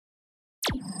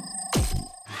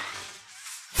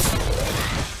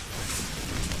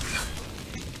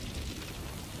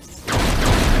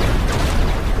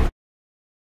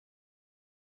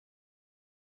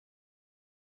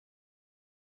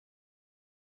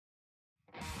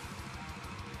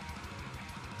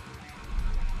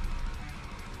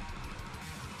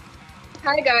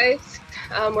Hi guys,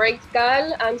 we're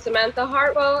Ixkal. I'm Samantha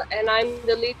Hartwell, and I'm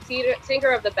the lead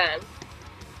singer of the band.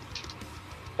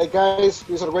 Hey guys, this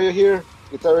is Argüello here,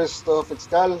 guitarist of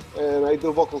Ixkal, and I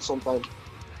do vocals sometimes.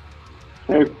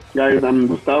 Hey guys, I'm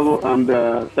Gustavo. I'm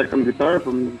the second guitar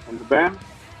from the band,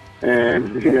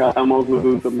 and yeah, I'm also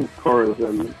doing some chorus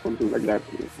and something like that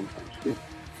sometimes. Yeah.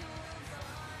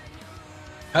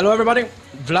 Hello everybody,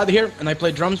 Vlad here, and I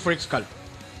play drums for Ixkal.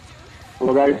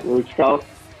 Hello guys, we're Ixkal.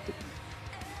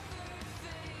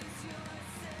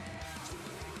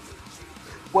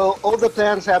 Well, all the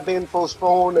plans have been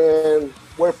postponed and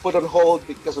were put on hold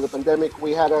because of the pandemic.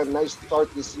 We had a nice start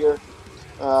this year,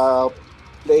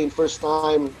 playing first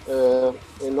time in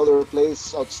another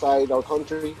place outside our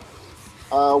country.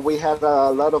 We had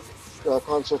a lot of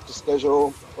concerts to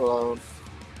schedule.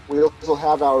 We also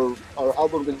have our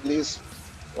album release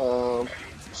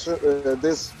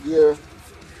this year.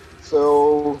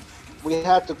 So we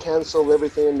had to cancel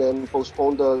everything and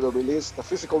postpone the release, the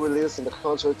physical release and the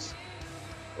concerts,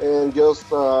 and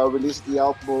just release the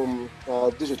album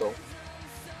digital.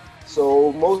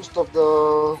 So most of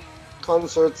the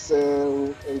concerts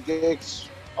and gigs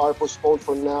are postponed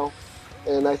for now,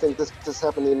 and I think this is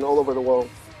happening all over the world.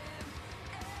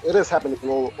 It is happening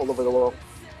all over the world.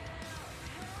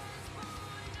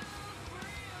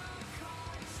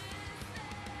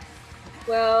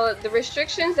 Well, the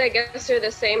restrictions, I guess, are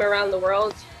the same around the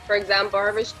world. For example,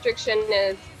 our restriction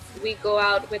is we go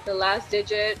out with the last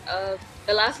digit of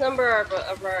the last number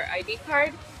of our ID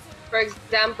card. For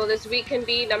example, this week can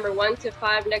be number 1 to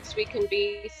 5, next week can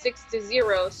be 6 to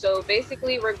 0. So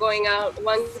basically we're going out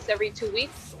once every 2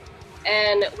 weeks.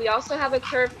 And we also have a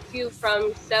curfew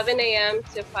from 7 a.m.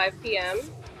 to 5 p.m.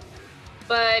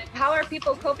 But how are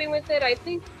people coping with it? I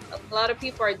think a lot of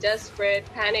people are desperate,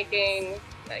 panicking.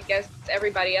 I guess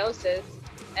everybody else is.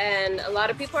 And a lot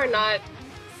of people are not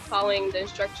following the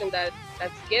instruction that's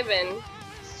given.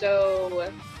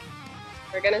 So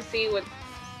we're gonna see what's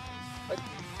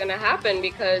gonna happen,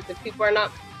 because if people are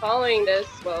not following this,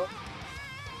 well,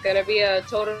 it's gonna be a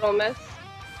total mess.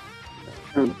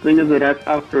 And the thing is that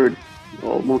after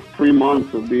almost 3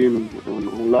 months of being on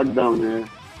lockdown,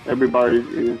 everybody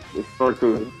is start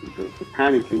to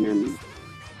panicking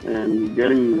and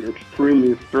getting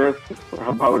extremely stressed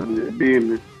about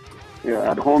being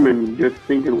at home and just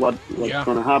thinking what's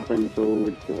going to happen. So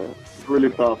it's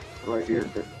really tough right here.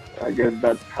 I guess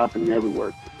that's happening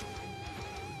everywhere.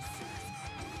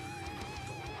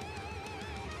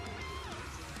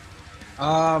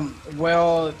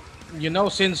 Well,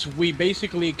 since we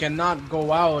basically cannot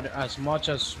go out as much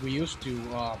as we used to,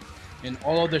 and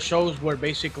all of the shows were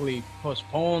basically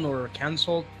postponed or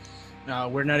canceled,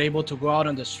 we're not able to go out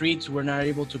on the streets. We're not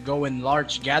able to go in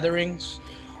large gatherings.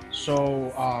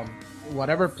 So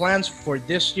whatever plans for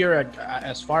this year,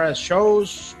 as far as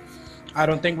shows, I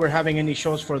don't think we're having any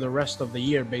shows for the rest of the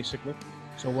year, basically.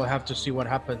 So we'll have to see what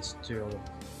happens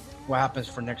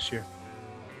for next year.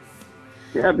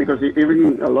 Yeah, because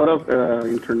even a lot of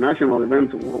international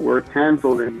events were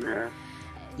canceled, and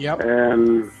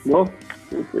well,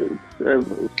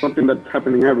 it's something that's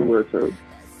happening everywhere. So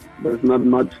there's not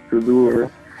much to do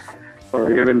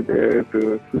or even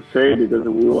to say, because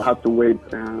we will have to wait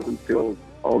until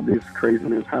all this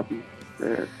craziness happens.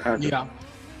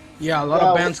 Yeah, a lot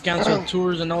of bands canceled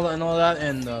tours and all that,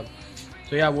 and so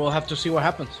yeah, we'll have to see what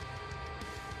happens.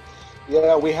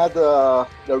 Yeah, we had the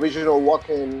regional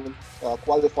walk-in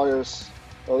qualifiers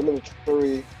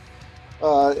eliminatory.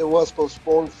 It was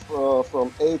postponed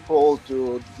from April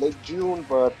to late June,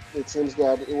 but it seems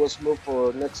that it was moved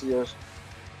for next year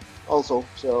also.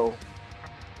 So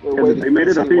we're waiting. They made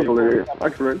it official,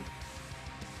 actually.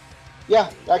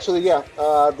 Yeah, actually, yeah.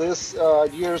 This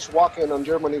year's walk-in on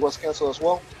Germany was canceled as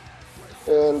well,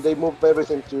 and they moved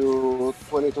everything to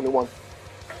 2021.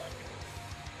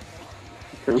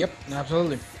 Okay. Yep,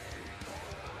 absolutely.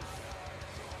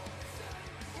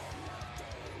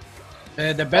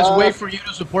 The best way for you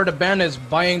to support a band is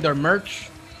buying their merch,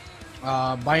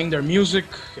 buying their music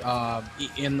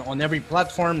on every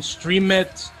platform, stream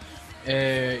it.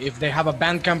 If they have a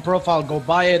Bandcamp profile, go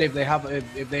buy it. If they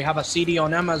have a CD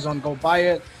on Amazon, go buy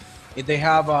it. If they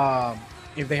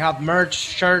have merch,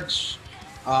 shirts,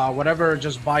 whatever,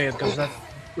 just buy it, because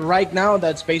right now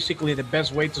that's basically the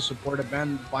best way to support a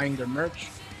band, buying their merch,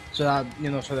 so that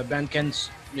so the band can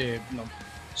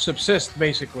subsist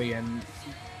basically. And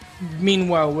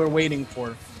meanwhile, we're waiting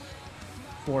for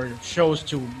shows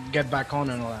to get back on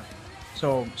and all that.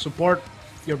 So support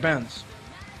your bands.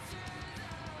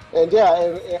 And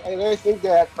yeah, and I think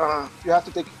that you have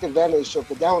to take advantage of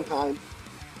the downtime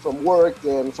from work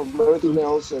and from everything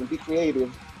else, and be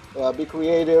creative.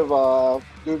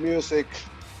 do music.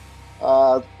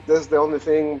 That's the only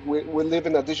thing. We live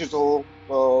in a digital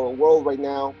world right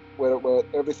now where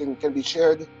everything can be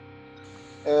shared.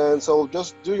 And so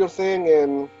just do your thing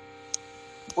and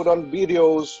put on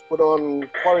videos, put on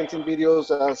quarantine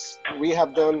videos as we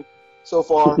have done so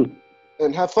far,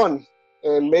 and have fun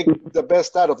and make the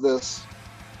best out of this.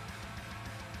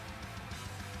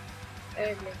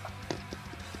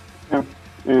 Yeah.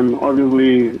 And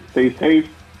obviously stay safe,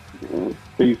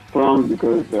 stay strong,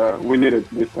 because we need it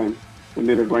this time. We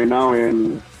need it right now.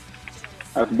 And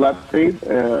as Vlad said,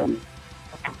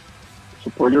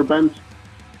 support your bands,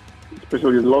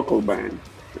 especially local bands.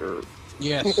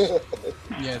 Yes,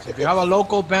 yes. If you have a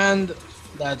local band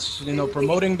that's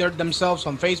promoting themselves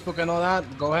on Facebook and all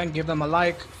that, go ahead and give them a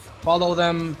like, follow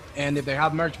them, and if they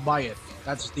have merch, buy it.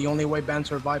 That's the only way bands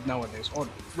survive nowadays, or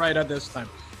right at this time.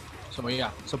 So yeah,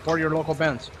 support your local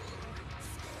bands.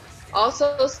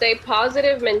 Also, stay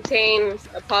positive, maintain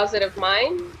a positive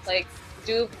mind. Like,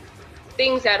 do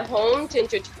things at home to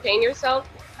entertain yourself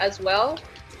as well,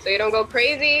 so you don't go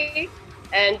crazy.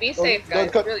 And be safe,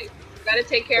 guys. Really, you gotta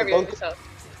take care of yourself.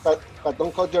 But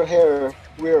don't cut your hair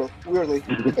weirdly.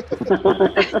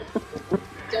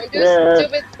 Don't do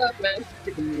stupid stuff, man.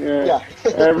 Yeah.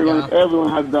 Everyone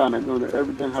has done it.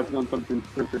 Everyone has done something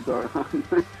stupid.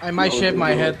 I might shave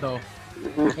my head though.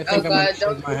 Oh God,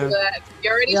 don't do that. You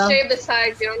already shaved the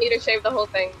sides. You don't need to shave the whole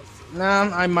thing.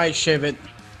 Nah, I might shave it.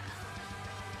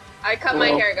 I cut my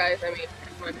hair, guys. I mean,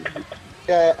 come on.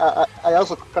 Yeah, I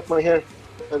also cut my hair.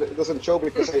 It doesn't show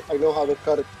because I know how to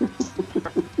cut it.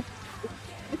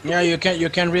 Yeah, you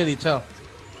can't really tell.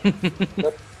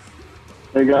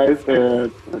 Hey guys,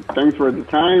 thanks for the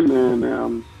time,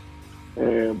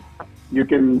 and you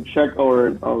can check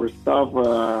our stuff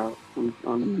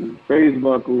on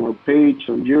Facebook, on our page,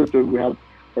 on YouTube. We have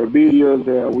our videos,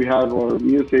 we have our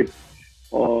music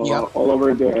all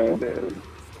over the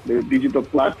digital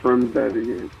platforms that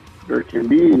there can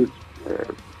be.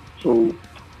 So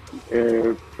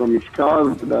from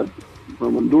Ixkal,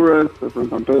 from Honduras, from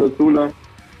San Pedro Sula,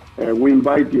 we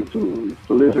invite you to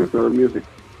listen to our music,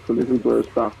 to listen to our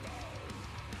stuff.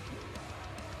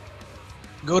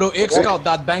 Go to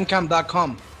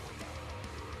ixkal.bandcamp.com.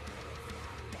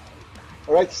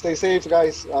 All right, stay safe,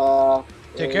 guys.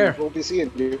 Take care. We'll be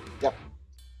seeing you. Yeah.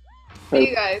 See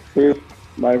you guys. See you.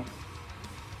 Bye.